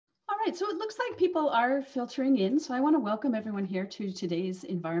right, so it looks like people are filtering in. So I want to welcome everyone here to today's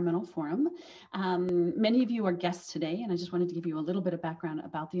Environmental Forum. Many of you are guests today, and I just wanted to give you a little bit of background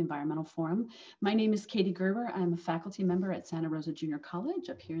about the Environmental Forum. My name is Katie Gerber. I'm a faculty member at Santa Rosa Junior College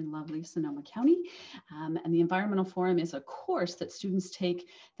up here in lovely Sonoma County. And the Environmental Forum is a course that students take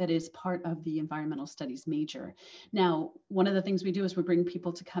that is part of the Environmental Studies major. Now, one of the things we do is we bring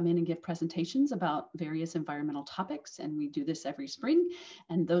people to come in and give presentations about various environmental topics, and we do this every spring.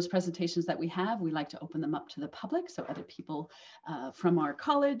 And those presentations that we have, we like to open them up to the public so other people from our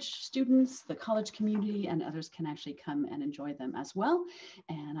college students, the college community, and others can actually come and enjoy them as well.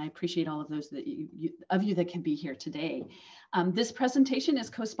 And I appreciate all of those that you that can be here today. This presentation is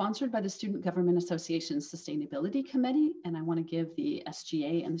co-sponsored by the Student Government Association's Sustainability Committee, and I want to give the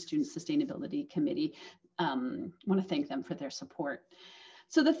SGA and the Student Sustainability Committee, want to thank them for their support.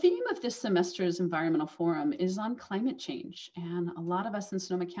 So the theme of this semester's Environmental Forum is on climate change. And a lot of us in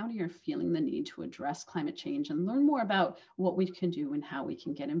Sonoma County are feeling the need to address climate change and learn more about what we can do and how we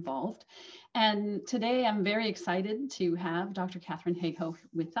can get involved. And today I'm very excited to have Dr. Katharine Hayhoe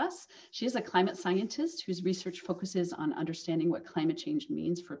with us. She is a climate scientist whose research focuses on understanding what climate change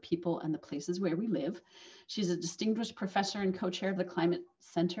means for people and the places where we live. She's a distinguished professor and co-chair of the Climate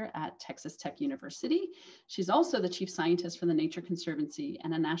Center at Texas Tech University. She's also the chief scientist for the Nature Conservancy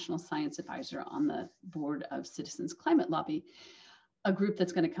and a national science advisor on the board of Citizens Climate Lobby, a group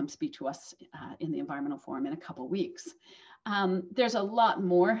that's going to come speak to us in the Environmental Forum in a couple weeks. There's a lot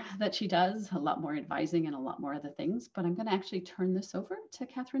more that she does, a lot more advising and a lot more other things, but I'm going to actually turn this over to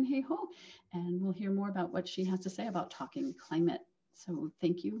Katharine Hayhoe, and we'll hear more about what she has to say about talking climate. So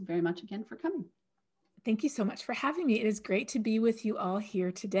thank you very much again for coming. Thank you so much for having me. It is great to be with you all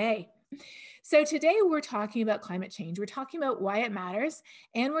here today. So today we're talking about climate change. We're talking about why it matters,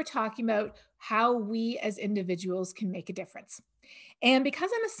 and we're talking about how we as individuals can make a difference. And because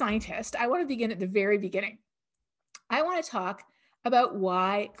I'm a scientist, I want to begin at the very beginning. I want to talk about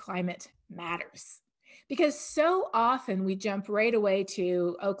why climate matters. Because so often we jump right away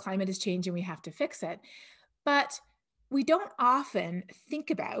to, oh, climate is changing, we have to fix it. But we don't often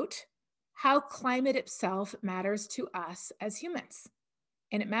think about how climate itself matters to us as humans.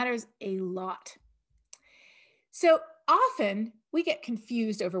 And it matters a lot. So often we get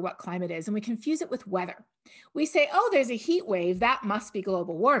confused over what climate is, and we confuse it with weather. We say, oh, there's a heat wave, that must be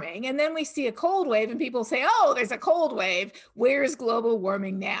global warming. And then we see a cold wave and people say, oh, there's a cold wave, where's global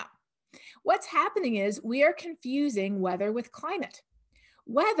warming now? What's happening is we are confusing weather with climate.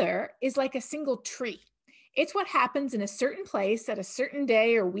 Weather is like a single tree. It's what happens in a certain place at a certain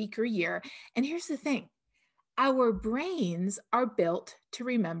day or week or year. And here's the thing. Our brains are built to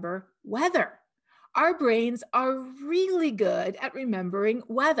remember weather. Our brains are really good at remembering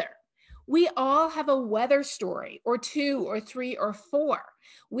weather. We all have a weather story, or 2 or 3 or 4.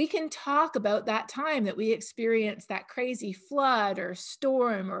 We can talk about that time that we experienced that crazy flood or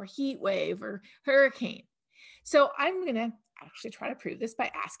storm or heat wave or hurricane. So I'm going to actually try to prove this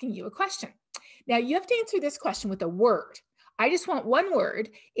by asking you a question. Now you have to answer this question with a word. I just want one word.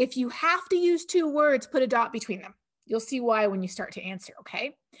 If you have to use 2 words, put a dot between them. You'll see why when you start to answer,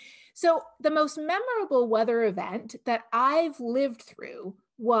 okay? So the most memorable weather event that I've lived through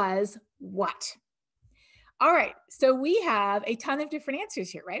was what? All right, so we have a ton of different answers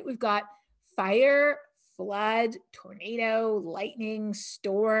here, right? We've got fire, flood, tornado, lightning,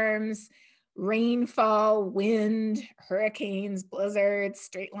 storms, rainfall, wind, hurricanes, blizzards,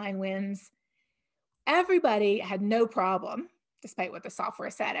 straight line winds. Everybody had no problem, despite what the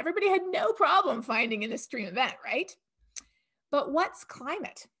software said, everybody had no problem finding an extreme event, right? But what's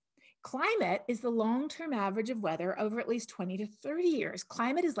climate? Climate is the long-term average of weather over at least 20 to 30 years.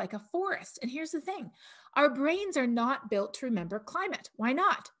 Climate is like a forest. And here's the thing, our brains are not built to remember climate. Why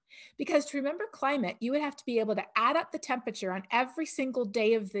not? Because to remember climate, you would have to be able to add up the temperature on every single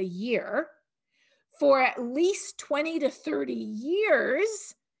day of the year for at least 20 to 30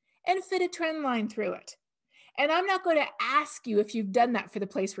 years and fit a trend line through it. And I'm not going to ask you if you've done that for the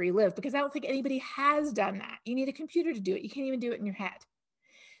place where you live, because I don't think anybody has done that. You need a computer to do it. You can't even do it in your head.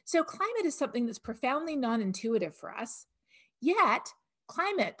 So climate is something that's profoundly non-intuitive for us, yet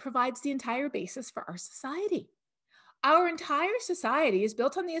climate provides the entire basis for our society. Our entire society is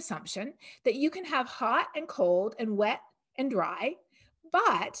built on the assumption that you can have hot and cold and wet and dry,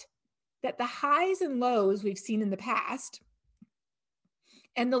 but that the highs and lows we've seen in the past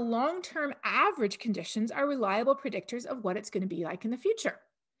and the long-term average conditions are reliable predictors of what it's going to be like in the future.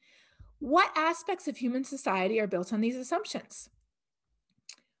 What aspects of human society are built on these assumptions?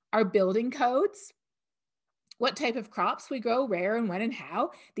 Our building codes, what type of crops we grow, where and when and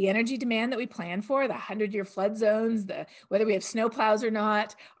how, the energy demand that we plan for, the 100-year flood zones, whether we have snowplows or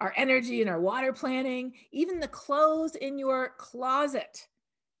not, our energy and our water planning, even the clothes in your closet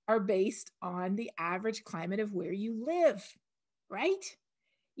are based on the average climate of where you live, right?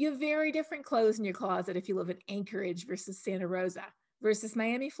 You have very different clothes in your closet if you live in Anchorage versus Santa Rosa versus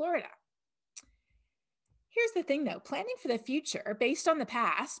Miami, Florida. Here's the thing though, planning for the future based on the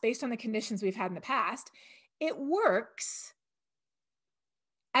past, based on the conditions we've had in the past, it works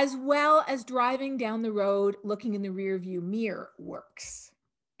as well as driving down the road, looking in the rear view mirror works.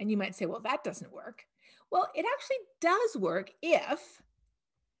 And you might say, well, that doesn't work. Well, it actually does work if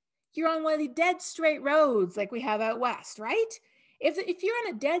you're on one of the dead straight roads like we have out west, right? If you're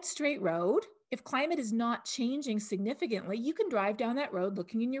on a dead straight road, if climate is not changing significantly, you can drive down that road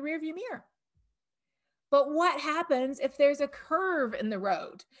looking in your rear view mirror. But what happens if there's a curve in the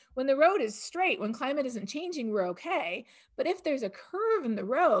road? When the road is straight, when climate isn't changing, we're okay. But if there's a curve in the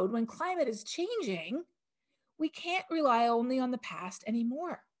road, when climate is changing, we can't rely only on the past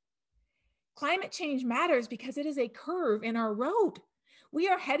anymore. Climate change matters because it is a curve in our road. We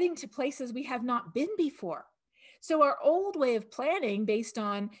are heading to places we have not been before. So our old way of planning based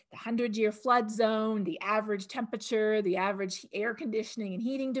on the 100-year flood zone, the average temperature, the average air conditioning and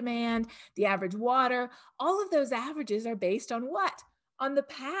heating demand, the average water, all of those averages are based on what? On the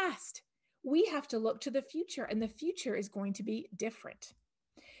past. We have to look to the future, and the future is going to be different.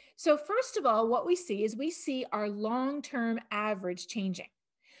 So first of all, what we see is we see our long-term average changing.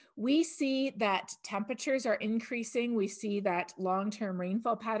 We see that temperatures are increasing. We see that long-term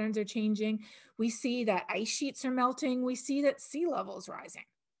rainfall patterns are changing. We see that ice sheets are melting. We see that sea level is rising.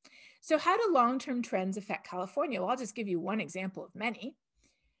 So how do long-term trends affect California? Well, I'll just give you one example of many.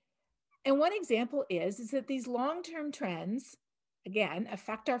 And one example is that these long-term trends, again,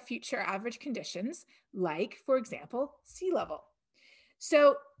 affect our future average conditions, like, for example, sea level.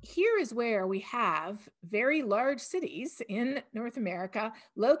 So here is where we have very large cities in North America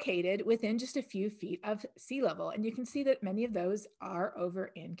located within just a few feet of sea level. And you can see that many of those are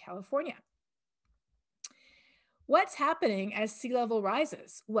over in California. What's happening as sea level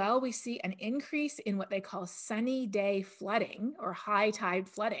rises? Well, we see an increase in what they call sunny day flooding or high tide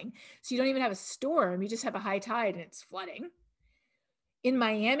flooding. So you don't even have a storm, you just have a high tide and it's flooding. In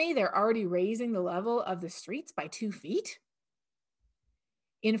Miami, they're already raising the level of the streets by 2 feet.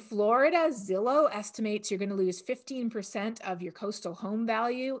 In Florida, Zillow estimates you're going to lose 15% of your coastal home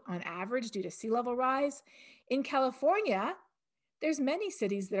value on average due to sea level rise. In California, there's many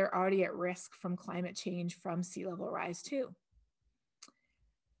cities that are already at risk from climate change from sea level rise too.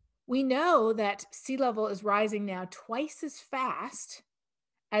 We know that sea level is rising now twice as fast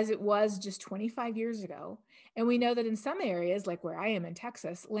as it was just 25 years ago. And we know that in some areas, like where I am in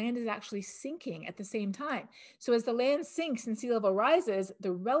Texas, land is actually sinking at the same time. So as the land sinks and sea level rises,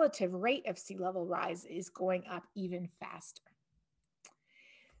 the relative rate of sea level rise is going up even faster.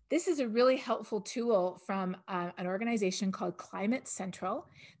 This is a really helpful tool from an organization called Climate Central.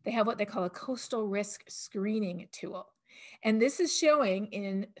 They have what they call a coastal risk screening tool. And this is showing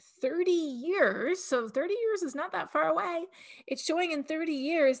in 30 years, so 30 years is not that far away. It's showing in 30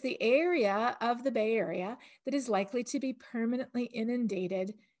 years the area of the Bay Area that is likely to be permanently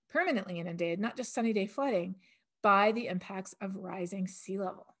inundated, not just sunny day flooding, by the impacts of rising sea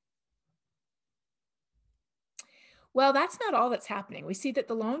level. Well, that's not all that's happening. We see that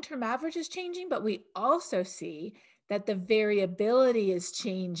the long-term average is changing, but we also see that the variability is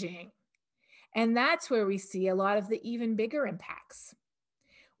changing. And that's where we see a lot of the even bigger impacts.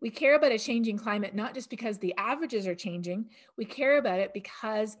 We care about a changing climate, not just because the averages are changing, we care about it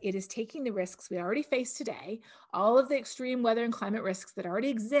because it is taking the risks we already face today, all of the extreme weather and climate risks that already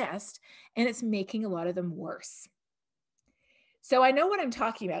exist, and it's making a lot of them worse. So I know what I'm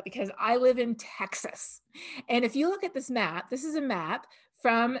talking about because I live in Texas. And if you look at this map, this is a map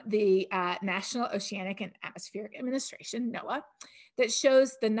from the National Oceanic and Atmospheric Administration, NOAA, that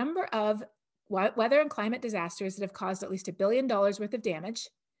shows the number of weather and climate disasters that have caused at least $1 billion worth of damage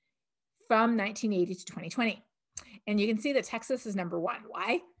from 1980 to 2020. And you can see that Texas is number one.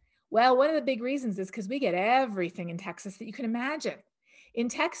 Why? Well, one of the big reasons is because we get everything in Texas that you can imagine. In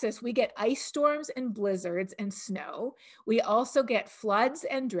Texas, we get ice storms and blizzards and snow. We also get floods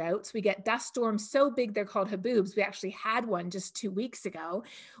and droughts. We get dust storms so big they're called haboobs. We actually had one just 2 weeks ago.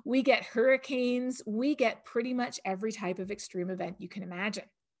 We get hurricanes. We get pretty much every type of extreme event you can imagine.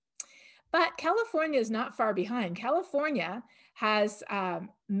 But California is not far behind. California has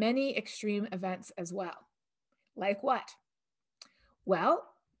many extreme events as well. Like what? Well,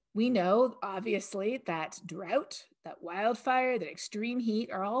 We know, obviously, that drought, that wildfire, that extreme heat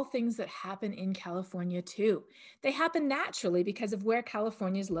are all things that happen in California too. They happen naturally because of where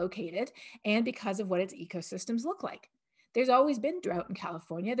California is located and because of what its ecosystems look like. There's always been drought in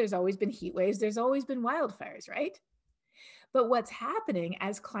California. There's always been heat waves. There's always been wildfires, right? But what's happening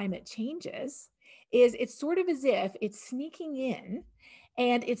as climate changes is it's sort of as if it's sneaking in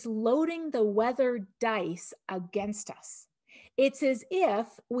and it's loading the weather dice against us. It's as if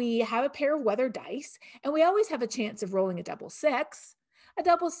we have a pair of weather dice and we always have a chance of rolling a double six. A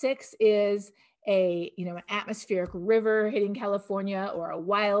double six is an atmospheric river hitting California, or a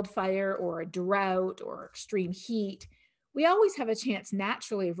wildfire, or a drought, or extreme heat. We always have a chance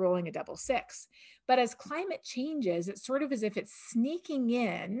naturally of rolling a double six. But as climate changes, it's sort of as if it's sneaking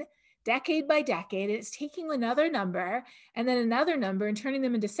in decade by decade, and it's taking another number and then another number and turning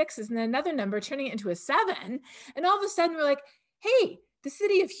them into sixes, and then another number, turning it into a seven. And all of a sudden we're like, hey, the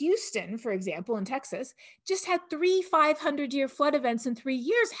city of Houston, for example, in Texas, just had 3 500-year flood events in 3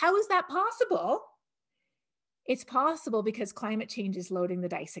 years. How is that possible? It's possible because climate change is loading the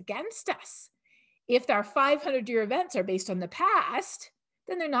dice against us. If our 500-year events are based on the past,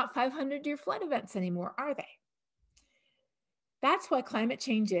 then they're not 500-year flood events anymore, are they? That's why climate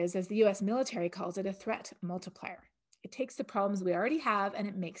change is, as the US military calls it, a threat multiplier. It takes the problems we already have and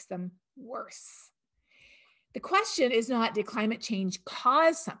it makes them worse. The question is not, did climate change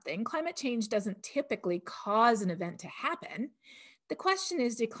cause something? Climate change doesn't typically cause an event to happen. The question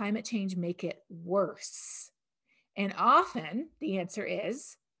is, did climate change make it worse? And often the answer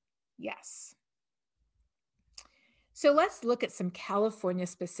is yes. So let's look at some California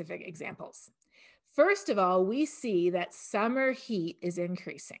specific examples. First of all, we see that summer heat is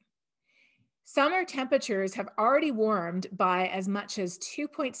increasing. Summer temperatures have already warmed by as much as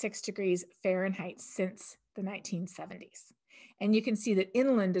 2.6 degrees Fahrenheit since the 1970s. And you can see that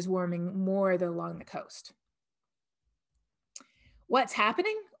inland is warming more than along the coast. What's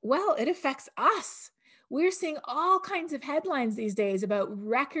happening? Well, it affects us. We're seeing all kinds of headlines these days about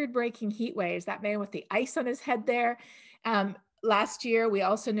record-breaking heat waves. That man with the ice on his head there. Last year, we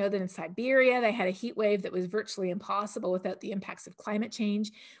also know that in Siberia, they had a heat wave that was virtually impossible without the impacts of climate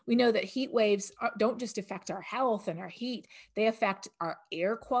change. We know that heat waves don't just affect our health and our heat, they affect our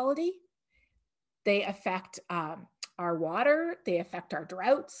air quality. They affect our water, they affect our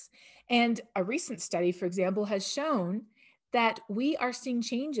droughts. And a recent study, for example, has shown that we are seeing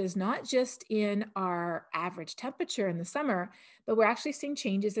changes not just in our average temperature in the summer, but we're actually seeing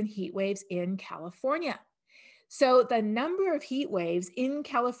changes in heat waves in California. So the number of heat waves in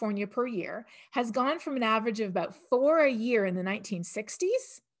California per year has gone from an average of about 4 a year in the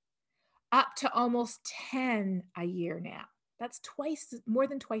 1960s up to almost 10 a year now. That's more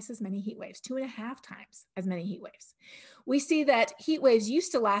than twice as many heat waves, 2.5 times as many heat waves. We see that heat waves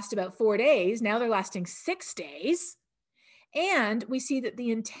used to last about 4 days. Now they're lasting 6 days. And we see that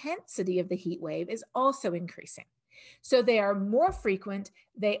the intensity of the heat wave is also increasing. So they are more frequent,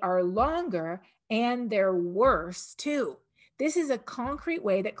 they are longer, and they're worse too. This is a concrete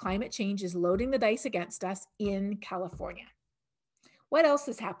way that climate change is loading the dice against us in California. What else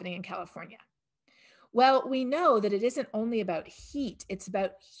is happening in California? Well, we know that it isn't only about heat, it's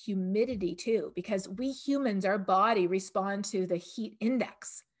about humidity too, because we humans, our body respond to the heat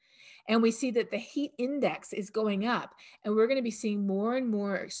index. And we see that the heat index is going up, and we're going to be seeing more and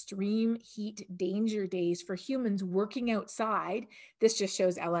more extreme heat danger days for humans working outside. This just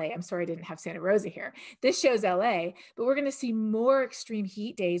shows LA. I'm sorry I didn't have Santa Rosa here. This shows LA, but we're going to see more extreme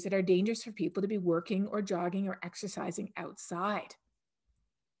heat days that are dangerous for people to be working or jogging or exercising outside.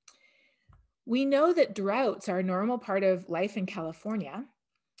 We know that droughts are a normal part of life in California.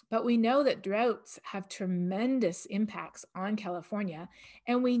 But we know that droughts have tremendous impacts on California.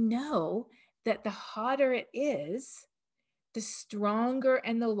 And we know that the hotter it is, the stronger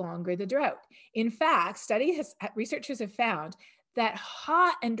and the longer the drought. In fact, researchers have found that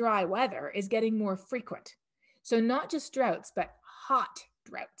hot and dry weather is getting more frequent. So not just droughts, but hot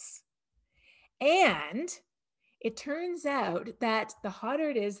droughts. And it turns out that the hotter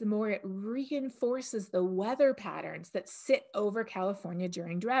it is, the more it reinforces the weather patterns that sit over California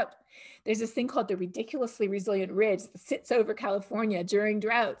during drought. There's this thing called the ridiculously resilient ridge that sits over California during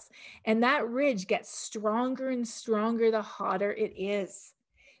droughts. And that ridge gets stronger and stronger the hotter it is.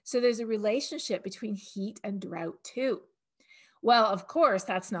 So there's a relationship between heat and drought too. Well, of course,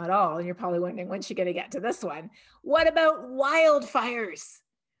 that's not all. And you're probably wondering, when's she going to get to this one? What about wildfires?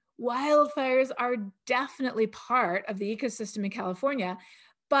 Wildfires are definitely part of the ecosystem in California,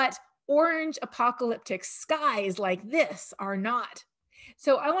 but orange apocalyptic skies like this are not.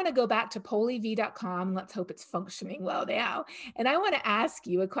 So I want to go back to pollev.com. Let's hope it's functioning well now. And I want to ask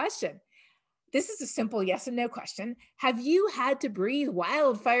you a question. This is a simple yes and no question. Have you had to breathe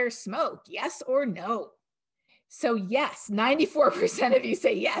wildfire smoke? Yes or no? So yes, 94% of you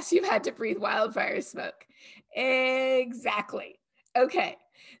say yes, you've had to breathe wildfire smoke. Exactly. Okay.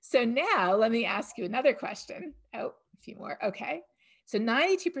 So now let me ask you another question. Oh, a few more. Okay. So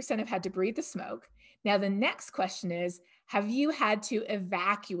 92% have had to breathe the smoke. Now the next question is, have you had to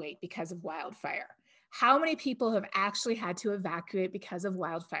evacuate because of wildfire? How many people have actually had to evacuate because of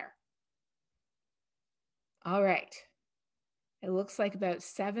wildfire? All right. It looks like about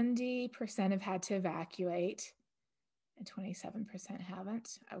 70% have had to evacuate and 27%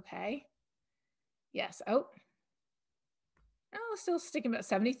 haven't. Okay. Yes. Oh, still sticking about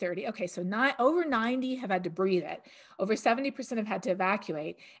 70-30. Okay, so over 90 have had to breathe it. Over 70% have had to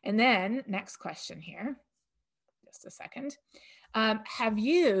evacuate. And then next question here, just a second. Have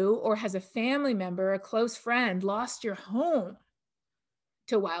you or has a family member, a close friend, lost your home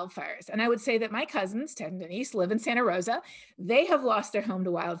to wildfires? And I would say that my cousins, Ted and Denise, live in Santa Rosa. They have lost their home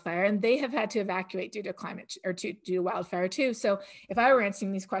to wildfire, and they have had to evacuate due to climate or due to wildfire too. So if I were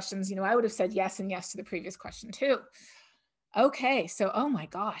answering these questions, I would have said yes and yes to the previous question too. Okay, so oh my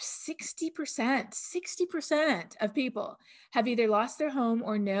gosh, 60% of people have either lost their home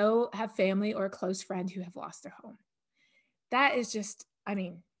or have family or a close friend who have lost their home. That is just,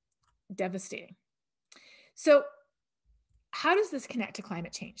 devastating. So how does this connect to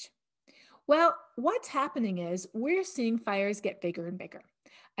climate change? Well, what's happening is we're seeing fires get bigger and bigger.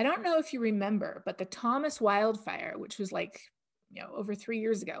 I don't know if you remember, but the Thomas wildfire, which was over 3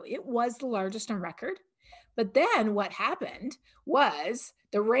 years ago, it was the largest on record. But then what happened was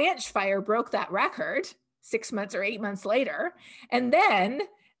the ranch fire broke that record 6 months or 8 months later. And then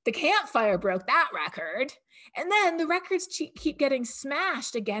the campfire broke that record. And then the records keep getting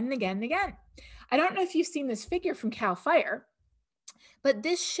smashed again and again and again. I don't know if you've seen this figure from CAL FIRE, but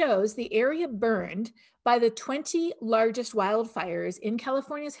this shows the area burned by the 20 largest wildfires in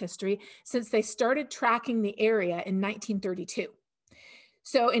California's history since they started tracking the area in 1932.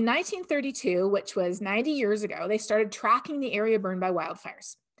 So in 1932, which was 90 years ago, they started tracking the area burned by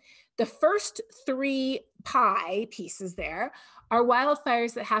wildfires. The first 3 pie pieces there are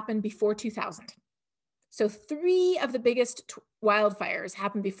wildfires that happened before 2000. So 3 of the biggest wildfires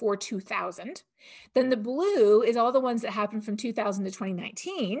happened before 2000. Then the blue is all the ones that happened from 2000 to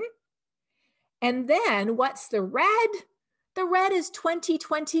 2019. And then what's the red? The red is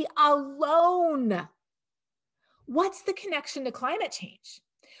 2020 alone. What's the connection to climate change?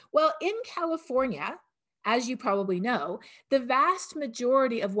 Well, in California, as you probably know, the vast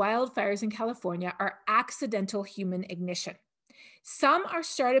majority of wildfires in California are accidental human ignition. Some are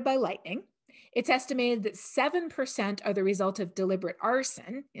started by lightning. It's estimated that 7% are the result of deliberate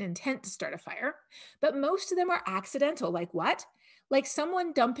arson, an intent to start a fire, but most of them are accidental. Like what? Like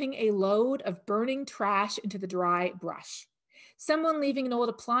someone dumping a load of burning trash into the dry brush. Someone leaving an old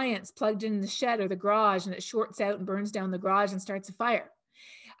appliance plugged in the shed or the garage and it shorts out and burns down the garage and starts a fire.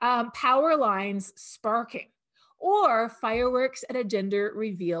 Power lines sparking, or fireworks at a gender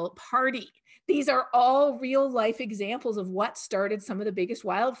reveal party. These are all real life examples of what started some of the biggest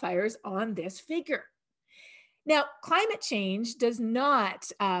wildfires on this figure. Now, climate change does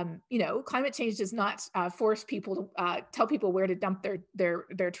not, force people to tell people where to dump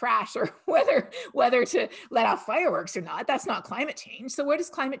their trash or whether to let off fireworks or not. That's not climate change. So where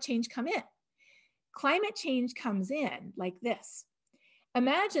does climate change come in? Climate change comes in like this.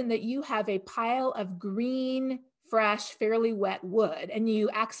 Imagine that you have a pile of green, fresh, fairly wet wood, and you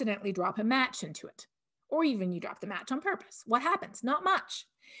accidentally drop a match into it, or even you drop the match on purpose. What happens? Not much.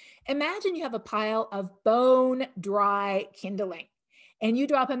 Imagine you have a pile of bone dry kindling and you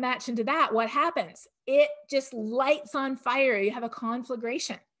drop a match into that. What happens? It just lights on fire. You have a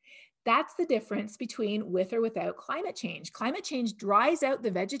conflagration. That's the difference between with or without climate change. Climate change dries out the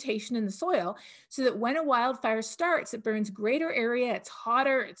vegetation in the soil so that when a wildfire starts, it burns greater area, it's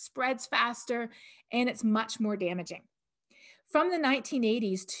hotter, it spreads faster, and it's much more damaging. From the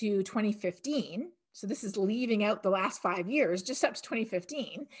 1980s to 2015, so this is leaving out the last 5 years, just up to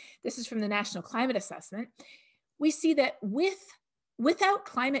 2015. This is from the National Climate Assessment. We see that without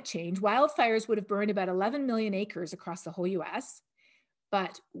climate change, wildfires would have burned about 11 million acres across the whole US.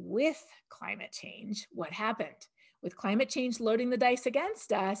 But with climate change, what happened? With climate change loading the dice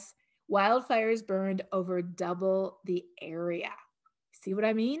against us, wildfires burned over double the area. See what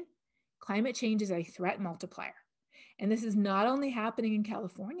I mean? Climate change is a threat multiplier. And this is not only happening in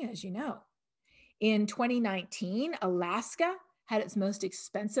California, as you know. In 2019, Alaska had its most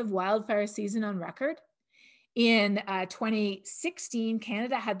expensive wildfire season on record. In 2016,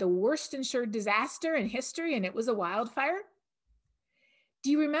 Canada had the worst insured disaster in history, and it was a wildfire.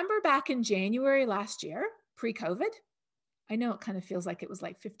 Do you remember back in January last year, pre-COVID? I know it kind of feels like it was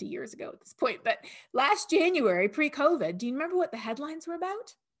like 50 years ago at this point, but last January, pre-COVID, do you remember what the headlines were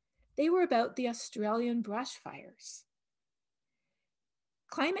about? They were about the Australian brush fires.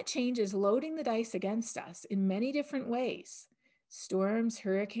 Climate change is loading the dice against us in many different ways. Storms,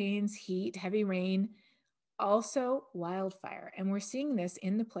 hurricanes, heat, heavy rain, also wildfire. And we're seeing this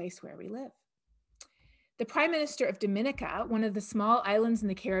in the place where we live. The Prime Minister of Dominica, one of the small islands in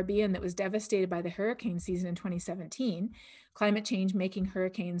the Caribbean that was devastated by the hurricane season in 2017, climate change making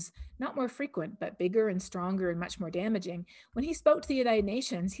hurricanes not more frequent, but bigger and stronger and much more damaging. When he spoke to the United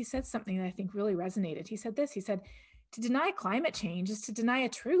Nations, he said something that I think really resonated. He said this, he said, to deny climate change is to deny a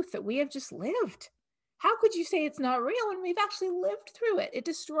truth that we have just lived. How could you say it's not real when we've actually lived through it? It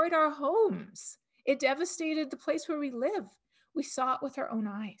destroyed our homes. It devastated the place where we live. We saw it with our own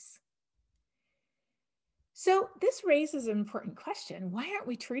eyes. So this raises an important question. Why aren't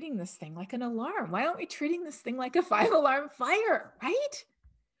we treating this thing like an alarm? Why aren't we treating this thing like a 5-alarm fire, right?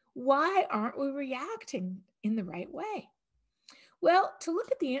 Why aren't we reacting in the right way? Well, to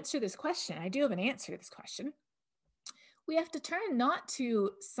look at the answer to this question, I do have an answer to this question. We have to turn not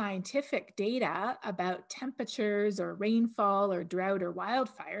to scientific data about temperatures or rainfall or drought or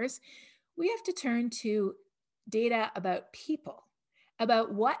wildfires. We have to turn to data about people,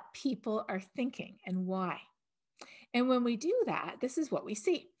 about what people are thinking and why. And when we do that, this is what we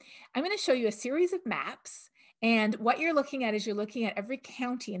see. I'm going to show you a series of maps. And what you're looking at is you're looking at every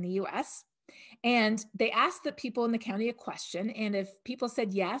county in the US. And they asked the people in the county a question. And if people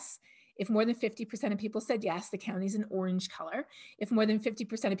said yes, if more than 50% of people said yes, the county's an orange color. If more than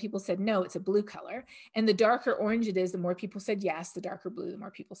 50% of people said no, it's a blue color. And the darker orange it is, the more people said yes, the darker blue, the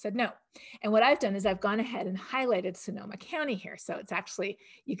more people said no. And what I've done is I've gone ahead and highlighted Sonoma County here. So it's actually,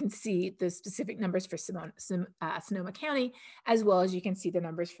 you can see the specific numbers for Sonoma County, as well as you can see the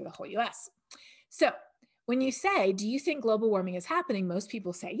numbers for the whole US. So when you say, do you think global warming is happening? Most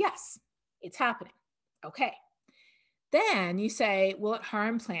people say, yes, it's happening. Okay. Then you say, will it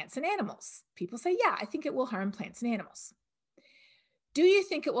harm plants and animals? People say, yeah, I think it will harm plants and animals. Do you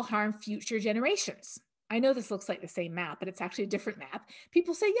think it will harm future generations? I know this looks like the same map, but it's actually a different map.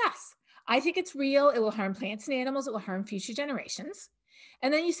 People say, yes, I think it's real. It will harm plants and animals. It will harm future generations.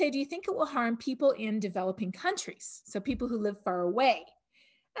 And then you say, do you think it will harm people in developing countries? So people who live far away.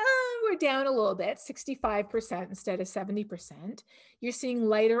 We're down a little bit, 65% instead of 70%. You're seeing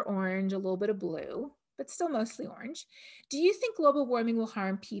lighter orange, a little bit of blue, but still mostly orange. Do you think global warming will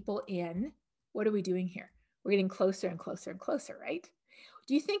harm people in, what are we doing here? We're getting closer and closer and closer, right?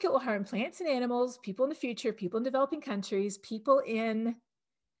 Do you think it will harm plants and animals, people in the future, people in developing countries, people in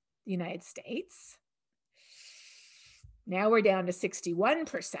the United States? Now we're down to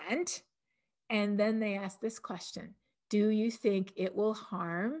 61%. And then they ask this question, do you think it will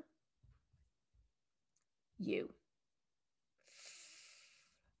harm you?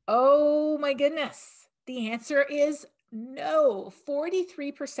 Oh my goodness. The answer is no.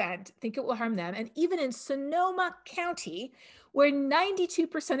 43% think it will harm them. And even in Sonoma County, where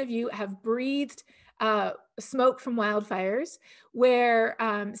 92% of you have breathed smoke from wildfires, where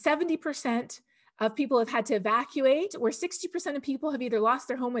 70% of people have had to evacuate, where 60% of people have either lost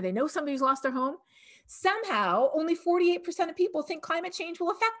their home or they know somebody's lost their home, somehow only 48% of people think climate change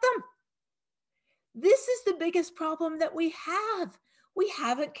will affect them. This is the biggest problem that we have. We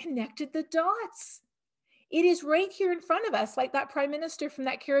haven't connected the dots. It is right here in front of us, like that prime minister from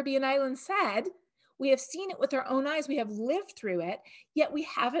that Caribbean island said. We have seen it with our own eyes. We have lived through it, yet we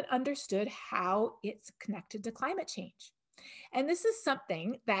haven't understood how it's connected to climate change. And this is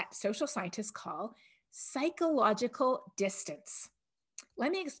something that social scientists call psychological distance.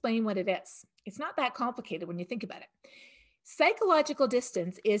 Let me explain what it is. It's not that complicated when you think about it. Psychological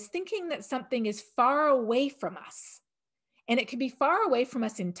distance is thinking that something is far away from us. And it could be far away from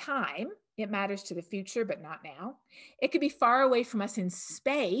us in time. It matters to the future, but not now. It could be far away from us in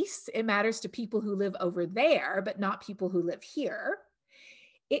space. It matters to people who live over there, but not people who live here.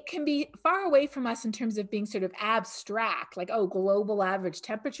 It can be far away from us in terms of being sort of abstract, like, oh, global average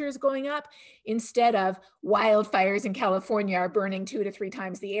temperature is going up, instead of wildfires in California are burning 2 to 3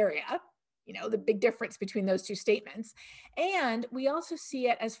 times the area. You know, the big difference between those two statements. And we also see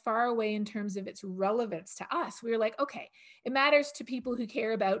it as far away in terms of its relevance to us. We're like, okay, it matters to people who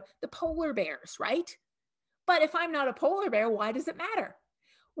care about the polar bears, right? But if I'm not a polar bear, why does it matter?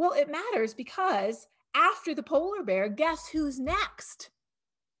 Well, it matters because after the polar bear, guess who's next?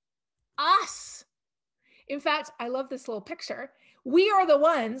 Us. In fact, I love this little picture. We are the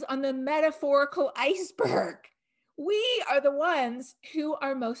ones on the metaphorical iceberg. We are the ones who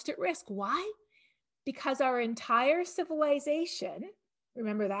are most at risk. Why? Because our entire civilization,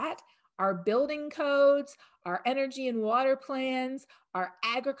 remember that, our building codes, our energy and water plans, our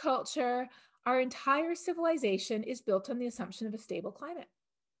agriculture, our entire civilization is built on the assumption of a stable climate.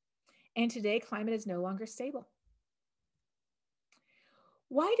 And today, climate is no longer stable.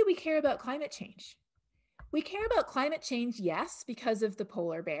 Why do we care about climate change? We care about climate change, yes, because of the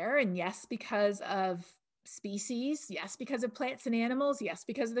polar bear, and yes, because of species, yes, because of plants and animals, yes,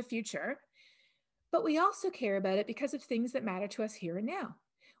 because of the future. But we also care about it because of things that matter to us here and now.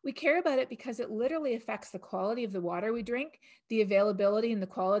 We care about it because it literally affects the quality of the water we drink, the availability and the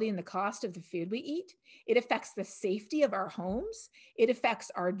quality and the cost of the food we eat. It affects the safety of our homes. It affects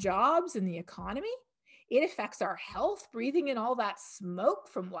our jobs and the economy. It affects our health, breathing in all that smoke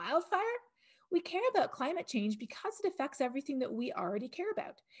from wildfire. We care about climate change because it affects everything that we already care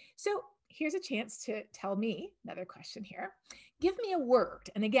about. So here's a chance to tell me, another question here. Give me a word,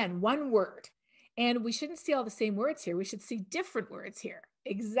 and again, one word. And we shouldn't see all the same words here. We should see different words here.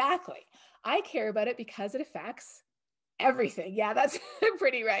 Exactly. I care about it because it affects everything. Yeah, that's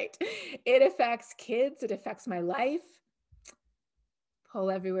pretty right. It affects kids. It affects my life. Poll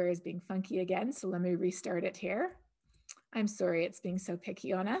everywhere is being funky again. So let me restart it here. I'm sorry it's being so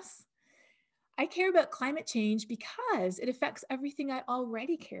picky on us. I care about climate change because it affects everything I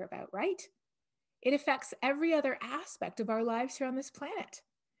already care about, right? It affects every other aspect of our lives here on this planet.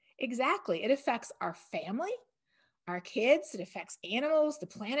 Exactly. It affects our family, our kids. It affects animals, the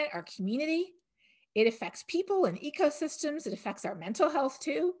planet, our community. It affects people and ecosystems. It affects our mental health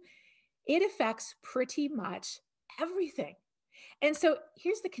too. It affects pretty much everything. And so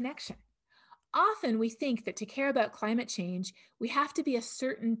here's the connection. Often we think that to care about climate change, we have to be a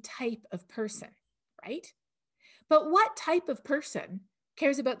certain type of person, right? But what type of person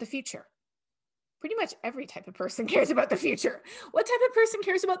cares about the future? Pretty much every type of person cares about the future. What type of person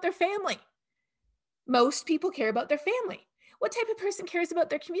cares about their family? Most people care about their family. What type of person cares about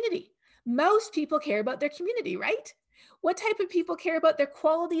their community? Most people care about their community, right? What type of people care about their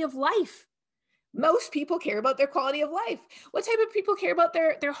quality of life? Most people care about their quality of life. What type of people care about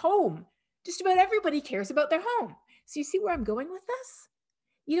their home? Just about everybody cares about their home. So you see where I'm going with this?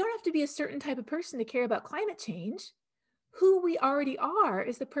 You don't have to be a certain type of person to care about climate change. Who we already are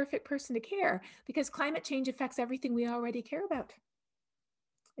is the perfect person to care because climate change affects everything we already care about.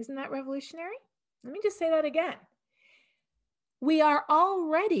 Isn't that revolutionary? Let me just say that again. We are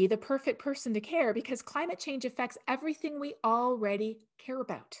already the perfect person to care because climate change affects everything we already care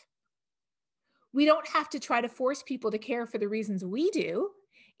about. We don't have to try to force people to care for the reasons we do.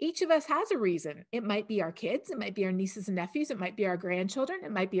 Each of us has a reason. It might be our kids, it might be our nieces and nephews, it might be our grandchildren,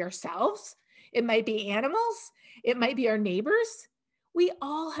 it might be ourselves, it might be animals, it might be our neighbors. We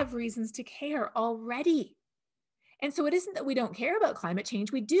all have reasons to care already. And so it isn't that we don't care about climate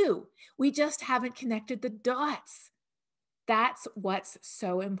change, we do. We just haven't connected the dots. That's what's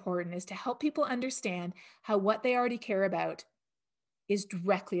so important, is to help people understand how what they already care about is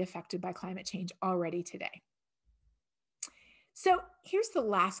directly affected by climate change already today. So here's the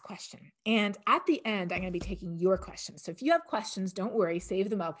last question. And at the end, I'm going to be taking your questions. So if you have questions, don't worry, save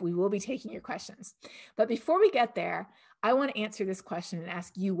them up. We will be taking your questions. But before we get there, I want to answer this question and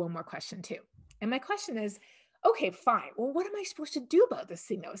ask you one more question too. And my question is, okay, fine. Well, what am I supposed to do about this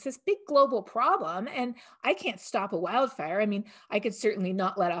thing though? It's this big global problem and I can't stop a wildfire. I mean, I could certainly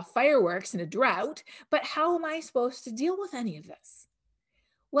not let off fireworks in a drought, but how am I supposed to deal with any of this?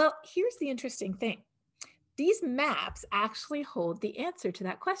 Well, here's the interesting thing. These maps actually hold the answer to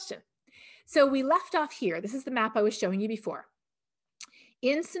that question. So we left off here. This is the map I was showing you before.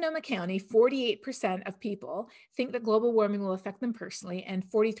 In Sonoma County, 48% of people think that global warming will affect them personally, and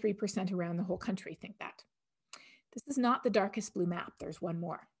 43% around the whole country think that. This is not the darkest blue map. There's one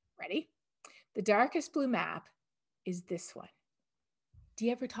more. Ready? The darkest blue map is this one. Do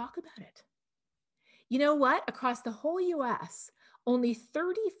you ever talk about it? You know what? Across the whole US, only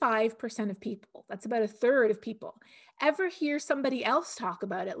 35% of people, that's about a third of people, ever hear somebody else talk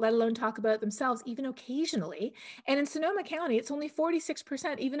about it, let alone talk about it themselves, even occasionally. And in Sonoma County, it's only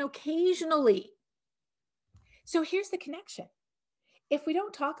 46%, even occasionally. So here's the connection. If we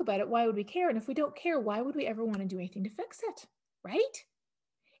don't talk about it, why would we care? And if we don't care, why would we ever want to do anything to fix it, right?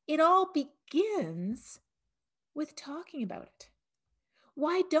 It all begins with talking about it.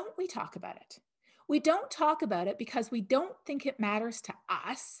 Why don't we talk about it? We don't talk about it because we don't think it matters to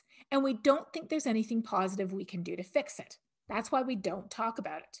us, and we don't think there's anything positive we can do to fix it. That's why we don't talk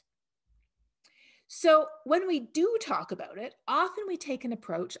about it. So when we do talk about it, often we take an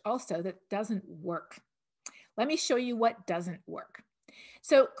approach also that doesn't work. Let me show you what doesn't work.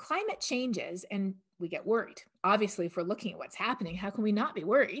 So climate changes and we get worried. Obviously, if we're looking at what's happening, how can we not be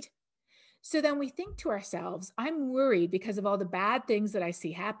worried? So then we think to ourselves, I'm worried because of all the bad things that I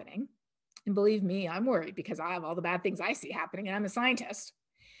see happening. And believe me, I'm worried because I have all the bad things I see happening and I'm a scientist.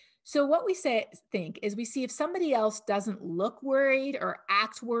 So what we think is we see if somebody else doesn't look worried or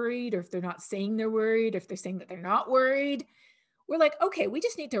act worried, or if they're not saying they're worried, or if they're saying that they're not worried, we're like, okay, we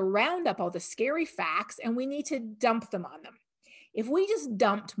just need to round up all the scary facts and we need to dump them on them. If we just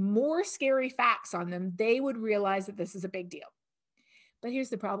dumped more scary facts on them, they would realize that this is a big deal. But here's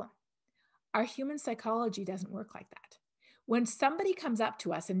the problem. Our human psychology doesn't work like that. When somebody comes up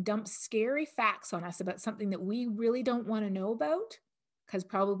to us and dumps scary facts on us about something that we really don't want to know about, because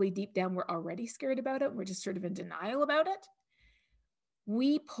probably deep down we're already scared about it, we're just sort of in denial about it,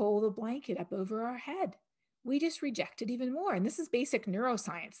 we pull the blanket up over our head. We just reject it even more. And this is basic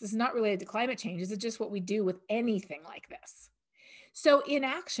neuroscience. This is not related to climate change. This is just what we do with anything like this. So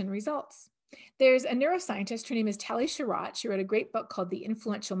inaction results. There's a neuroscientist, her name is Tali Sharot. She wrote a great book called The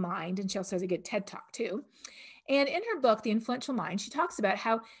Influential Mind, and she also has a good TED Talk too. And in her book, The Influential Mind, she talks about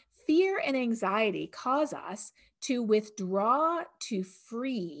how fear and anxiety cause us to withdraw, to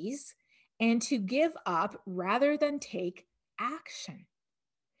freeze, and to give up rather than take action.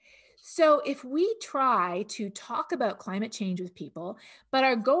 So if we try to talk about climate change with people, but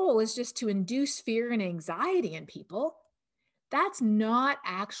our goal is just to induce fear and anxiety in people, that's not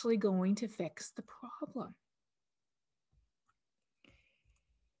actually going to fix the problem.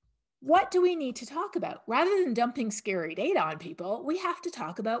 What do we need to talk about? Rather than dumping scary data on people, we have to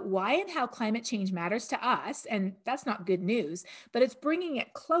talk about why and how climate change matters to us. And that's not good news, but it's bringing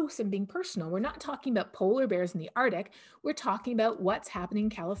it close and being personal. We're not talking about polar bears in the Arctic. We're talking about what's happening in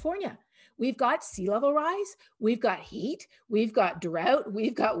California. We've got sea level rise, we've got heat, we've got drought,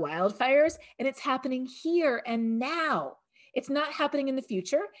 we've got wildfires, and it's happening here and now. It's not happening in the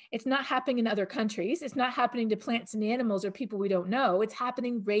future. It's not happening in other countries. It's not happening to plants and animals or people we don't know. It's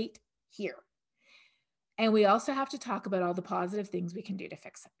happening right here. And we also have to talk about all the positive things we can do to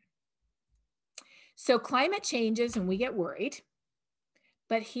fix it. So climate changes and we get worried,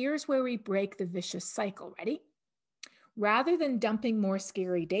 but here's where we break the vicious cycle. Ready? Rather than dumping more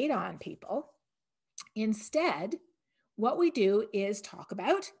scary data on people, instead, what we do is talk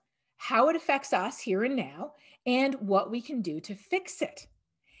about how it affects us here and now and what we can do to fix it.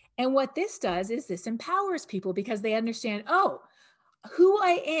 And what this does is this empowers people because they understand, oh, who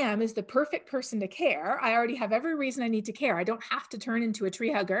I am is the perfect person to care. I already have every reason I need to care. I don't have to turn into a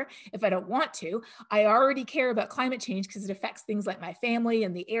tree hugger if I don't want to. I already care about climate change because it affects things like my family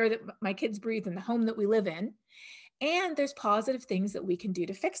and the air that my kids breathe and the home that we live in. And there's positive things that we can do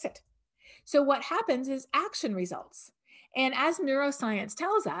to fix it. So what happens is action results. And as neuroscience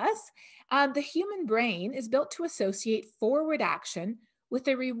tells us, the human brain is built to associate forward action with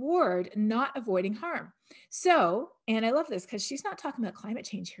a reward, not avoiding harm. So, and I love this because she's not talking about climate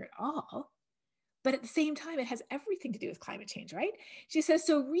change here at all, but at the same time, it has everything to do with climate change, right? She says,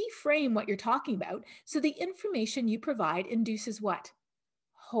 so reframe what you're talking about so the information you provide induces what?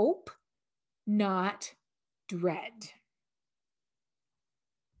 Hope, not dread.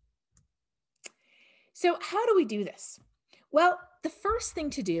 So how do we do this? Well, the first thing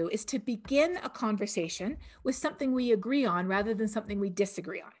to do is to begin a conversation with something we agree on rather than something we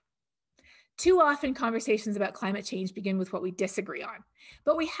disagree on. Too often conversations about climate change begin with what we disagree on,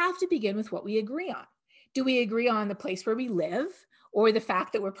 but we have to begin with what we agree on. Do we agree on the place where we live, or the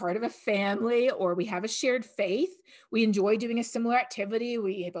fact that we're part of a family, or we have a shared faith? We enjoy doing a similar activity.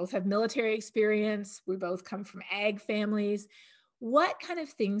 We both have military experience. We both come from ag families. What kind of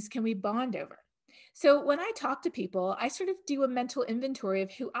things can we bond over? So when I talk to people, I sort of do a mental inventory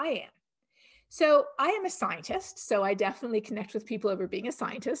of who I am. So I am a scientist, so I definitely connect with people over being a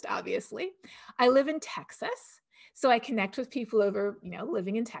scientist, obviously. I live in Texas, so I connect with people over,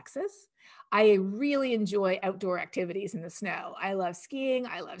 living in Texas. I really enjoy outdoor activities in the snow. I love skiing,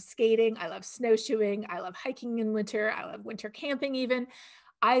 I love skating, I love snowshoeing, I love hiking in winter, I love winter camping even.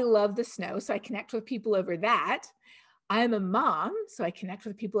 I love the snow, so I connect with people over that. I'm a mom, so I connect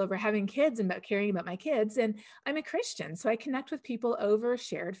with people over having kids and about caring about my kids. And I'm a Christian, so I connect with people over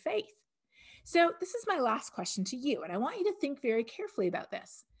shared faith. So this is my last question to you, and I want you to think very carefully about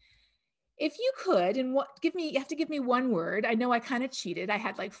this. If you could, and you have to give me one word. I know I kind of cheated. I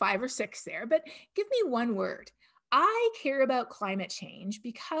had like 5 or 6 there, but give me one word. I care about climate change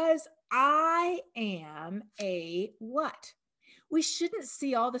because I am a what? We shouldn't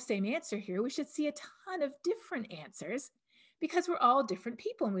see all the same answer here. We should see a ton of different answers because we're all different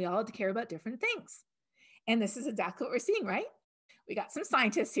people and we all care about different things. And this is exactly what we're seeing, right? We got some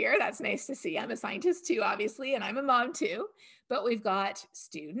scientists here. That's nice to see. I'm a scientist too, obviously, and I'm a mom too. But we've got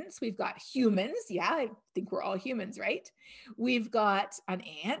students, we've got humans. Yeah, I think we're all humans, right? We've got an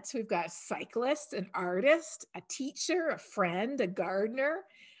aunt, we've got a cyclist, an artist, a teacher, a friend, a gardener,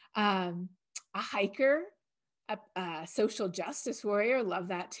 a hiker, a social justice warrior. Love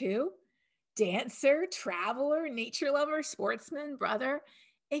that too. Dancer, traveler, nature lover, sportsman, brother.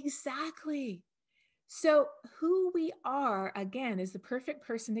 Exactly. So who we are, again, is the perfect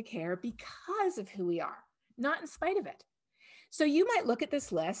person to care because of who we are, not in spite of it. So you might look at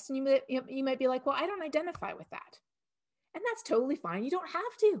this list and you might be like, well, I don't identify with that. And that's totally fine. You don't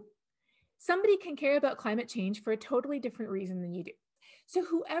have to. Somebody can care about climate change for a totally different reason than you do. So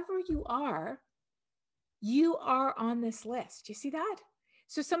whoever you are on this list. Do you see that?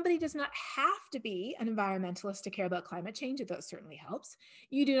 So somebody does not have to be an environmentalist to care about climate change, although it certainly helps.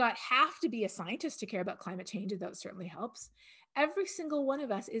 You do not have to be a scientist to care about climate change, although it certainly helps. Every single one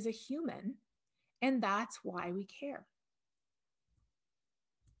of us is a human, and that's why we care.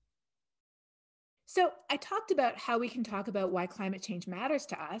 So I talked about how we can talk about why climate change matters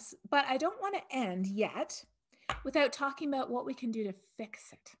to us, but I don't want to end yet without talking about what we can do to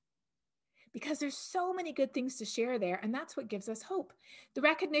fix it. Because there's so many good things to share there, and that's what gives us hope. The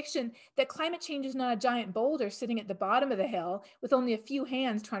recognition that climate change is not a giant boulder sitting at the bottom of the hill with only a few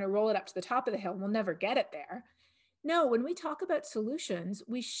hands trying to roll it up to the top of the hill, and we'll never get it there. No, when we talk about solutions,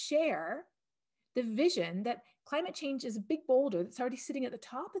 we share the vision that climate change is a big boulder that's already sitting at the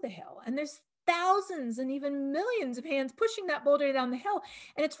top of the hill, and there's thousands and even millions of hands pushing that boulder down the hill,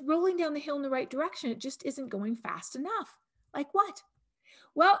 and it's rolling down the hill in the right direction. It just isn't going fast enough. Like what?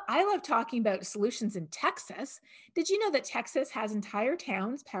 Well, I love talking about solutions in Texas. Did you know that Texas has entire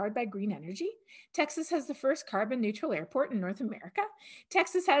towns powered by green energy? Texas has the first carbon neutral airport in North America.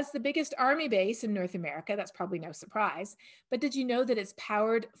 Texas has the biggest army base in North America. That's probably no surprise. But did you know that it's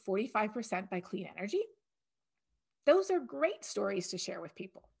powered 45% by clean energy? Those are great stories to share with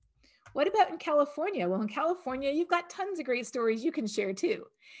people. What about in California? Well, in California, you've got tons of great stories you can share too.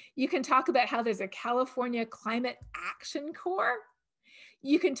 You can talk about how there's a California Climate Action Corps.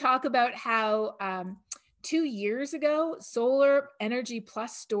 You can talk about how 2 years ago, solar energy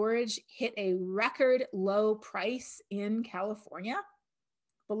plus storage hit a record low price in California,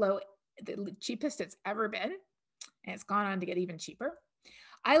 below the cheapest it's ever been. And it's gone on to get even cheaper.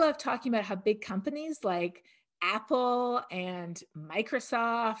 I love talking about how big companies like Apple and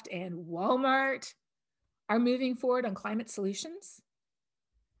Microsoft and Walmart are moving forward on climate solutions.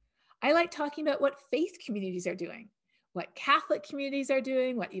 I like talking about what faith communities are doing, what Catholic communities are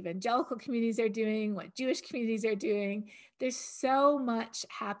doing, what evangelical communities are doing, what Jewish communities are doing. There's so much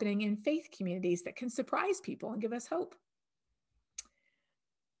happening in faith communities that can surprise people and give us hope.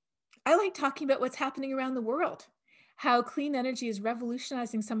 I like talking about what's happening around the world, how clean energy is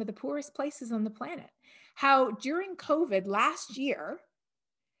revolutionizing some of the poorest places on the planet, how during COVID last year,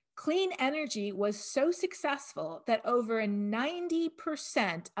 clean energy was so successful that over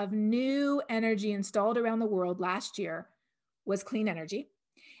 90% of new energy installed around the world last year was clean energy.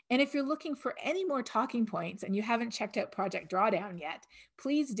 And if you're looking for any more talking points and you haven't checked out Project Drawdown yet,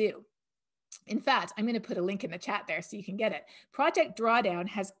 please do. In fact, I'm going to put a link in the chat there so you can get it. Project Drawdown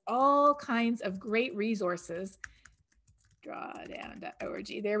has all kinds of great resources.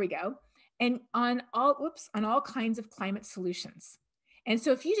 Drawdown.org. There we go. And on all kinds of climate solutions. And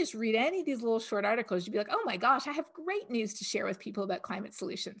so if you just read any of these little short articles, you'd be like, oh my gosh, I have great news to share with people about climate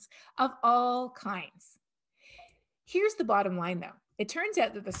solutions of all kinds. Here's the bottom line though. It turns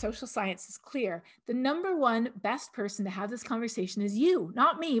out that the social science is clear. The number one best person to have this conversation is you,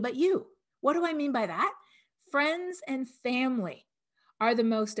 not me, but you. What do I mean by that? Friends and family are the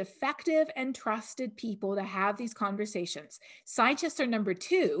most effective and trusted people to have these conversations. Scientists are number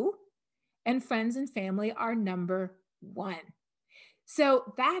 2, and friends and family are number 1.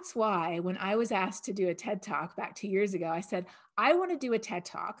 So that's why when I was asked to do a TED Talk back 2 years ago, I said, I want to do a TED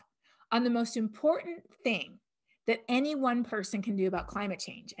Talk on the most important thing that any one person can do about climate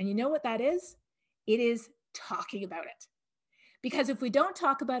change. And you know what that is? It is talking about it. Because if we don't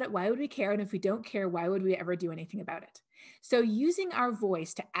talk about it, why would we care? And if we don't care, why would we ever do anything about it? So using our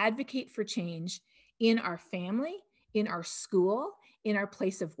voice to advocate for change in our family, in our school, in our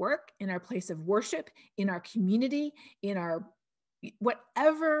place of work, in our place of worship, in our community, in our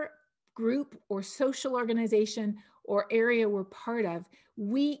whatever group or social organization or area we're part of,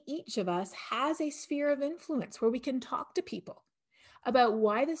 each of us has a sphere of influence where we can talk to people about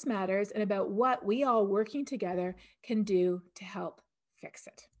why this matters and about what we all working together can do to help fix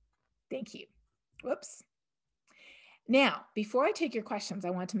it. Thank you. Whoops. Now, before I take your questions, I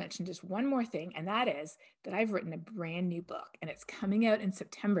want to mention just one more thing, and that is that I've written a brand new book and it's coming out in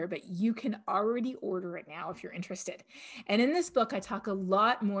September, but you can already order it now if you're interested. And in this book, I talk a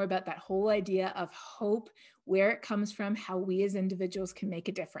lot more about that whole idea of hope, where it comes from, how we as individuals can make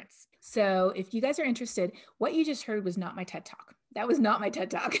a difference. So if you guys are interested, what you just heard was not my TED Talk. That was not my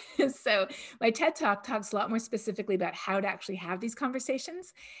TED Talk. So my TED Talk talks a lot more specifically about how to actually have these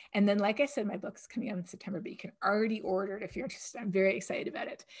conversations. And then, like I said, my book is coming out in September, but you can already order it if you're interested. I'm very excited about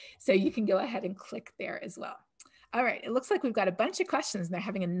it. So you can go ahead and click there as well. All right, it looks like we've got a bunch of questions and they're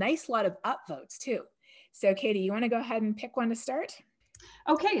having a nice lot of upvotes too. So Katie, you want to go ahead and pick one to start?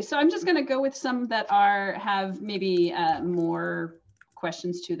 Okay, so I'm just going to go with some that have maybe more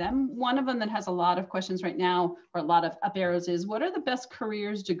questions to them. One of them that has a lot of questions right now, or a lot of up arrows, is what are the best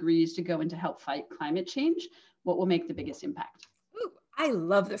careers, degrees to go into help fight climate change? What will make the biggest impact? Ooh, I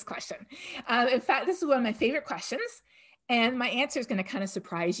love this question. In fact, this is one of my favorite questions, and my answer is going to kind of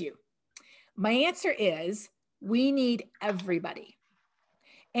surprise you. My answer is we need everybody.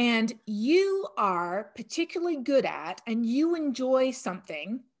 And you are particularly good at, and you enjoy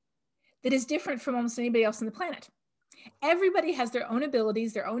something that is different from almost anybody else on the planet. Everybody has their own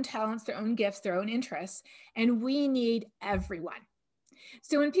abilities, their own talents, their own gifts, their own interests, and we need everyone.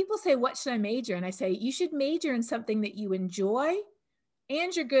 So when people say, what should I major? And I say, you should major in something that you enjoy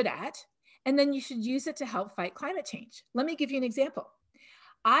and you're good at, and then you should use it to help fight climate change. Let me give you an example.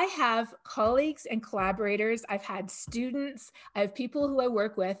 I have colleagues and collaborators, I've had students, I have people who I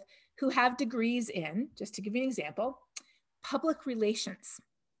work with who have degrees in, just to give you an example, public relations,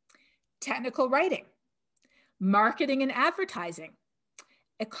 technical writing, marketing and advertising,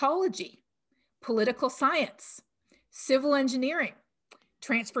 ecology, political science, civil engineering,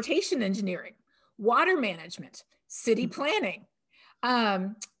 transportation engineering, water management, city planning,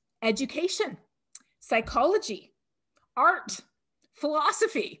 education, psychology, art,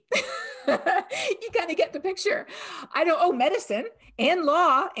 philosophy. You kind of get the picture. Medicine and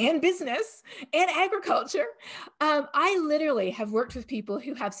law and business and agriculture. I literally have worked with people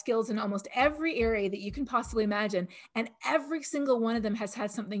who have skills in almost every area that you can possibly imagine. And every single one of them has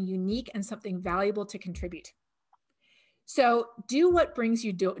had something unique and something valuable to contribute. So do what brings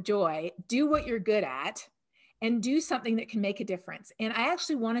you joy, do what you're good at, and do something that can make a difference. And I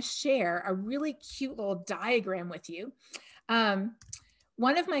actually want to share a really cute little diagram with you.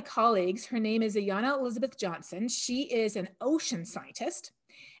 One of my colleagues, her name is Ayanna Elizabeth Johnson. She is an ocean scientist,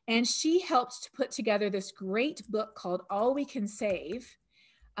 and she helped to put together this great book called All We Can Save,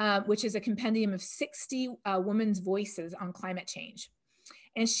 which is a compendium of 60 women's voices on climate change.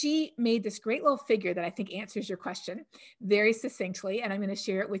 And she made this great little figure that I think answers your question very succinctly. And I'm going to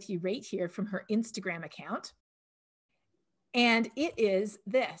share it with you right here from her Instagram account. And it is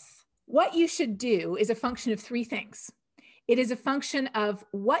this. What you should do is a function of three things. It is a function of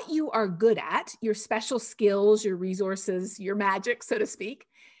what you are good at, your special skills, your resources, your magic, so to speak.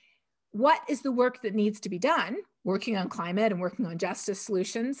 What is the work that needs to be done, working on climate and working on justice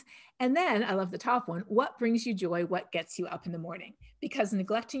solutions? And then, I love the top one, what brings you joy, what gets you up in the morning? Because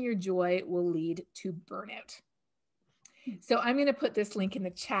neglecting your joy will lead to burnout. So I'm going to put this link in the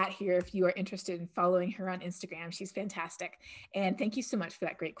chat here if you are interested in following her on Instagram. She's fantastic. And thank you so much for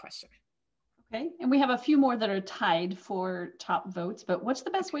that great question. Okay, and we have a few more that are tied for top votes, but what's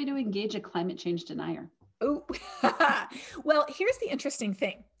the best way to engage a climate change denier? Oh, well, here's the interesting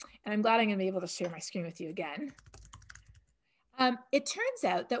thing, and I'm glad I'm going to be able to share my screen with you again. It turns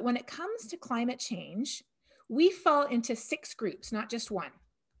out that when it comes to climate change, we fall into 6 groups, not just one.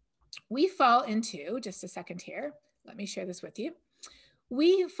 We fall into, just a second here, let me share this with you.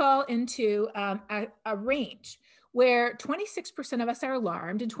 We fall into a range where 26% of us are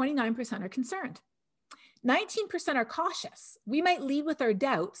alarmed and 29% are concerned. 19% are cautious. We might lead with our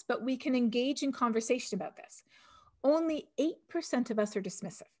doubts, but we can engage in conversation about this. Only 8% of us are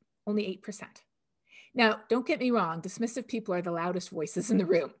dismissive, only 8%. Now, don't get me wrong, dismissive people are the loudest voices in the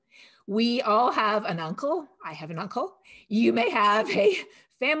room. We all have an uncle. I have an uncle. You may have a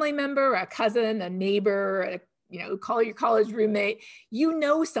family member, a cousin, a neighbor, call your college roommate. You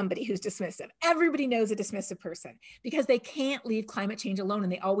know somebody who's dismissive. Everybody knows a dismissive person because they can't leave climate change alone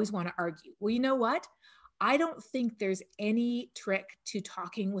and they always want to argue. Well, you know what? I don't think there's any trick to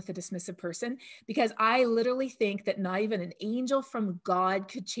talking with a dismissive person because I literally think that not even an angel from God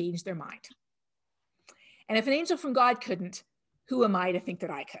could change their mind. And if an angel from God couldn't, who am I to think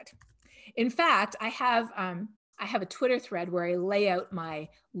that I could? In fact, I have a Twitter thread where I lay out my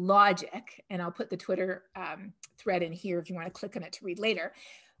logic, and I'll put the Twitter thread in here if you want to click on it to read later.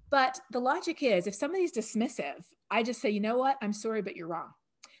 But the logic is, if somebody's dismissive, I just say, you know what? I'm sorry, but you're wrong.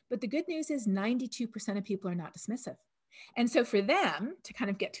 But the good news is 92% of people are not dismissive. And so for them to kind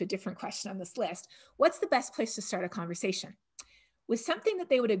of get to a different question on this list, what's the best place to start a conversation? With something that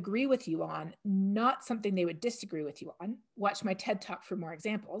they would agree with you on, not something they would disagree with you on. Watch my TED Talk for more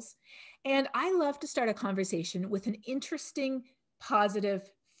examples. And I love to start a conversation with an interesting, positive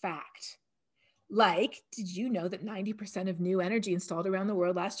fact. Like, did you know that 90% of new energy installed around the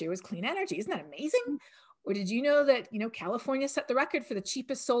world last year was clean energy? Isn't that amazing? Or did you know that, California set the record for the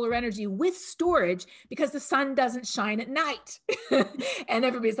cheapest solar energy with storage because the sun doesn't shine at night? And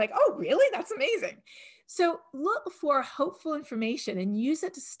everybody's like, oh, really? That's amazing. So look for hopeful information and use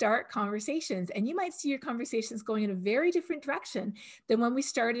it to start conversations. And you might see your conversations going in a very different direction than when we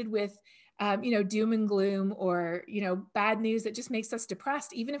started with doom and gloom or, bad news that just makes us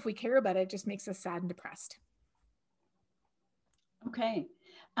depressed. Even if we care about it, it just makes us sad and depressed. Okay.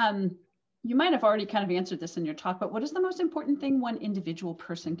 You might have already kind of answered this in your talk, but what is the most important thing one individual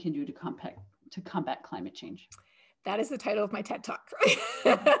person can do to combat climate change? That is the title of my TED Talk.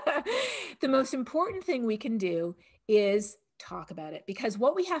 The most important thing we can do is talk about it, because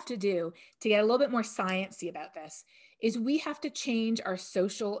what we have to do to get a little bit more sciencey about this is we have to change our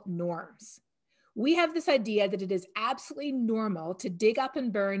social norms. We have this idea that it is absolutely normal to dig up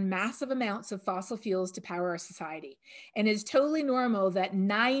and burn massive amounts of fossil fuels to power our society. And it is totally normal that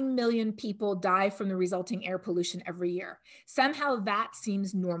 9 million people die from the resulting air pollution every year. Somehow that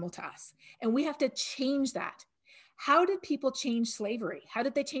seems normal to us. And we have to change that. How did people change slavery? How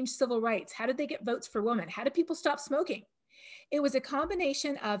did they change civil rights? How did they get votes for women? How did people stop smoking? It was a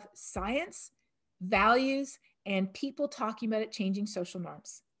combination of science, values, and people talking about it changing social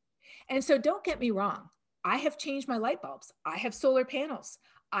norms. And so don't get me wrong. I have changed my light bulbs. I have solar panels.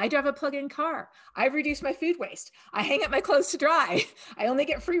 I drive a plug-in car. I've reduced my food waste. I hang up my clothes to dry. I only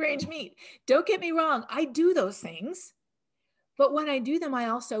get free-range meat. Don't get me wrong. I do those things. But when I do them, I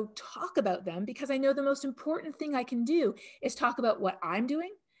also talk about them because I know the most important thing I can do is talk about what I'm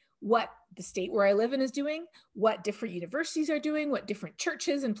doing, what the state where I live in is doing, what different universities are doing, what different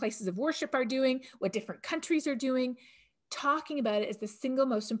churches and places of worship are doing, what different countries are doing. Talking about it is the single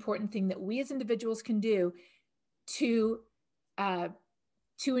most important thing that we as individuals can do to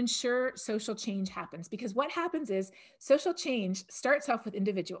ensure social change happens. Because what happens is social change starts off with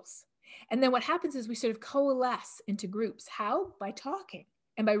individuals. And then what happens is we sort of coalesce into groups. How? By talking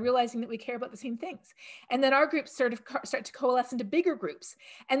and by realizing that we care about the same things. And then our groups sort of start to coalesce into bigger groups.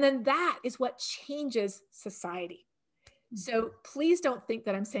 And then that is what changes society. So please don't think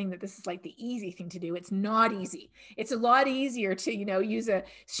that I'm saying that this is like the easy thing to do. It's not easy. It's a lot easier to, use a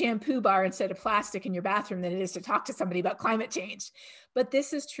shampoo bar instead of plastic in your bathroom than it is to talk to somebody about climate change. But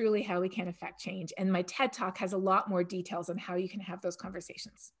this is truly how we can affect change. And my TED Talk has a lot more details on how you can have those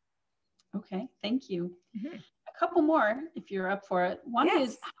conversations. Okay, thank you. Mm-hmm. A couple more, if you're up for it. One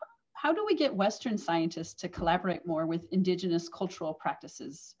is, how do we get Western scientists to collaborate more with Indigenous cultural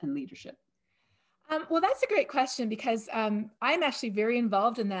practices and leadership? Well, that's a great question because I'm actually very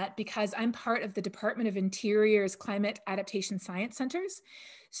involved in that because I'm part of the Department of Interior's Climate Adaptation Science Centers.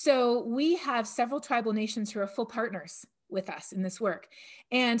 So we have several tribal nations who are full partners with us in this work.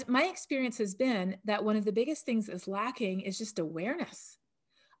 And my experience has been that one of the biggest things that's lacking is just awareness.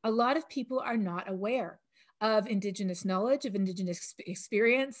 A lot of people are not aware of Indigenous knowledge, of Indigenous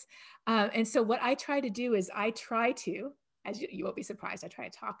experience. And so what I try to do is as you won't be surprised, I try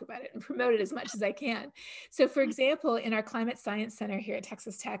to talk about it and promote it as much as I can. So for example, in our Climate Science Center here at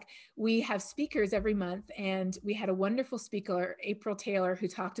Texas Tech, we have speakers every month. And we had a wonderful speaker, April Taylor, who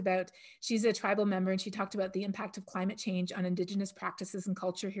talked about, she's a tribal member, and she talked about the impact of climate change on Indigenous practices and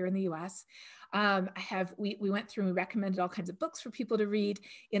culture here in the US. We went through and we recommended all kinds of books for people to read.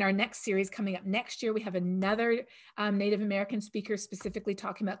 In our next series coming up next year, we have another Native American speaker specifically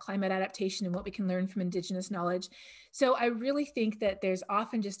talking about climate adaptation and what we can learn from Indigenous knowledge. So I really think that there's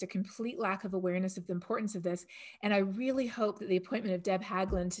often just a complete lack of awareness of the importance of this. And I really hope that the appointment of Deb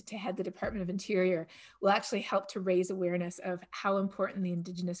Haglund to head the Department of Interior will actually help to raise awareness of how important the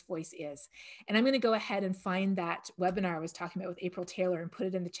Indigenous voice is. And I'm going to go ahead and find that webinar I was talking about with April Taylor and put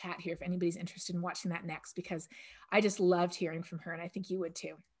it in the chat here if anybody's interested in watching that next, because I just loved hearing from her and I think you would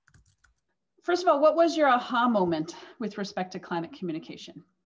too. First of all, what was your aha moment with respect to climate communication?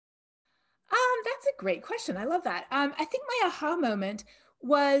 That's a great question. I love that. I think my aha moment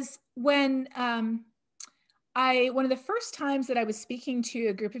was when one of the first times that I was speaking to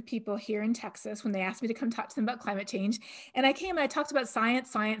a group of people here in Texas when they asked me to come talk to them about climate change. And I came and I talked about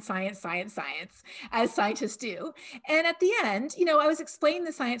science, as scientists do. And at the end, I was explaining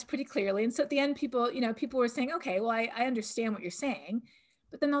the science pretty clearly. And so at the end, people were saying, okay, well, I understand what you're saying.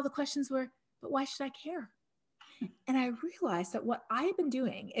 But then all the questions were, but why should I care? And I realized that what I had been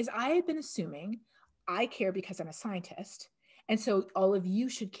doing is I had been assuming I care because I'm a scientist. And so all of you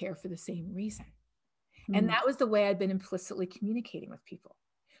should care for the same reason. And that was the way I'd been implicitly communicating with people.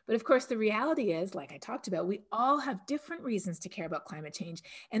 But of course, the reality is, like I talked about, we all have different reasons to care about climate change.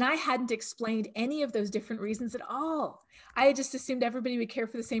 And I hadn't explained any of those different reasons at all. I had just assumed everybody would care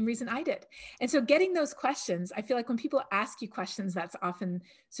for the same reason I did. And so getting those questions, I feel like when people ask you questions, that's often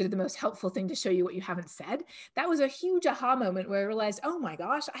sort of the most helpful thing to show you what you haven't said. That was a huge aha moment where I realized, oh my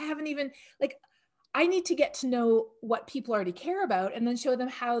gosh, I haven't even, like, I need to get to know what people already care about and then show them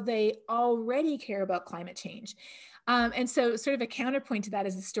how they already care about climate change. And so sort of a counterpoint to that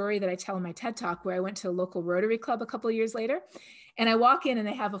is the story that I tell in my TED Talk, where I went to a local Rotary Club a couple of years later. And I walk in and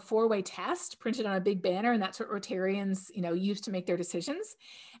they have a 4-way test printed on a big banner. And that's what Rotarians, use to make their decisions.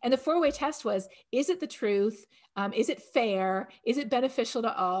 And the 4-way test was, is it the truth? Is it fair? Is it beneficial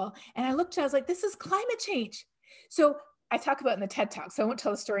to all? And I looked, I was like, this is climate change. So I talk about in the TED Talk, so I won't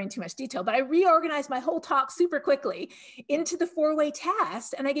tell the story in too much detail, but I reorganized my whole talk super quickly into the 4-way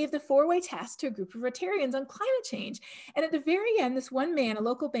test. And I gave the 4-way test to a group of Rotarians on climate change. And at the very end, this one man, a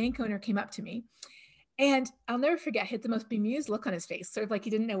local bank owner, came up to me. And I'll never forget, he had the most bemused look on his face, sort of like he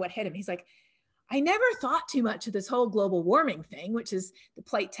didn't know what hit him. He's like, I never thought too much of this whole global warming thing, which is the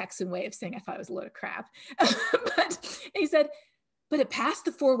polite Texan way of saying I thought it was a load of crap. But he said, but it passed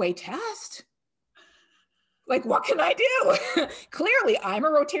the 4-way test. Like, what can I do? Clearly, I'm a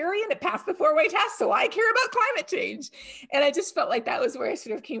Rotarian. It passed the 4-way test, so I care about climate change. And I just felt like that was where I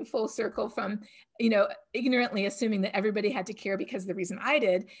sort of came full circle from, ignorantly assuming that everybody had to care because of the reason I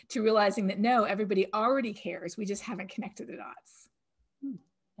did, to realizing that no, everybody already cares. We just haven't connected the dots.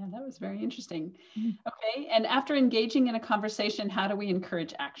 Yeah, that was very interesting. Okay, and after engaging in a conversation, how do we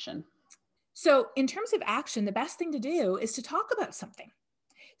encourage action? So in terms of action, the best thing to do is to talk about something.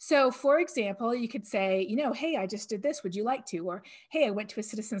 So for example, you could say, hey, I just did this. Would you like to? Or, hey, I went to a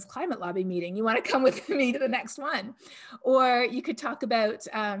citizens climate lobby meeting. You want to come with me to the next one? Or you could talk about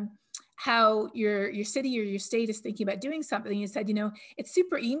how your city or your state is thinking about doing something. You said, it's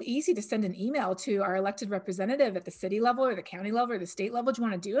super easy to send an email to our elected representative at the city level or the county level or the state level. Do you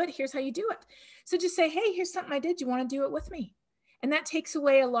want to do it? Here's how you do it. So just say, hey, here's something I did. Do you want to do it with me? And that takes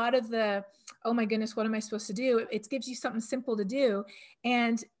away a lot of the, oh my goodness, what am I supposed to do? It gives you something simple to do.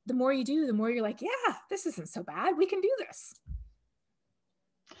 And the more you do, the more you're like, yeah, this isn't so bad. We can do this.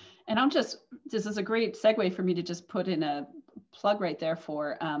 And this is a great segue for me to just put in a plug right there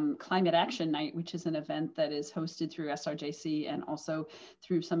for Climate Action Night, which is an event that is hosted through SRJC and also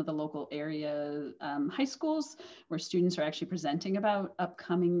through some of the local area high schools, where students are actually presenting about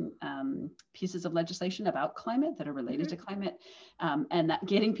upcoming pieces of legislation about climate that are related to climate, and that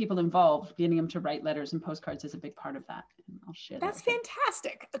getting people involved, getting them to write letters and postcards is a big part of that. And I'll share that. That's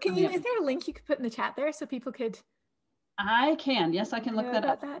fantastic. Is there a link you could put in the chat there so people could? I can. Yes, I can look that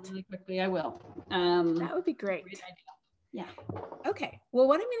up really quickly. I will. That would be great. Great idea. Yeah. Okay. Well,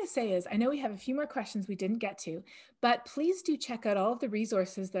 what I'm going to say is, I know we have a few more questions we didn't get to, but please do check out all of the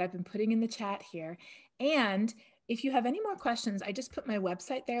resources that I've been putting in the chat here. And if you have any more questions, I just put my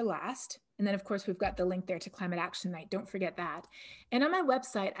website there last. And then of course, we've got the link there to Climate Action Night. Don't forget that. And on my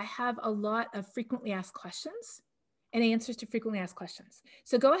website, I have a lot of frequently asked questions and answers to frequently asked questions.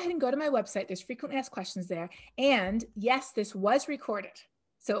 So go ahead and go to my website. There's frequently asked questions there. And yes, this was recorded.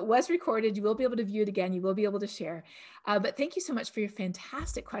 So it was recorded. You will be able to view it again. You will be able to share. But thank you so much for your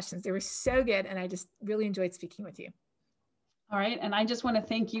fantastic questions. They were so good. And I just really enjoyed speaking with you. All right. And I just want to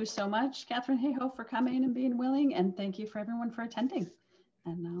thank you so much, Katharine Hayhoe, for coming and being willing. And thank you for everyone for attending.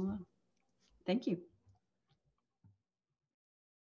 And thank you.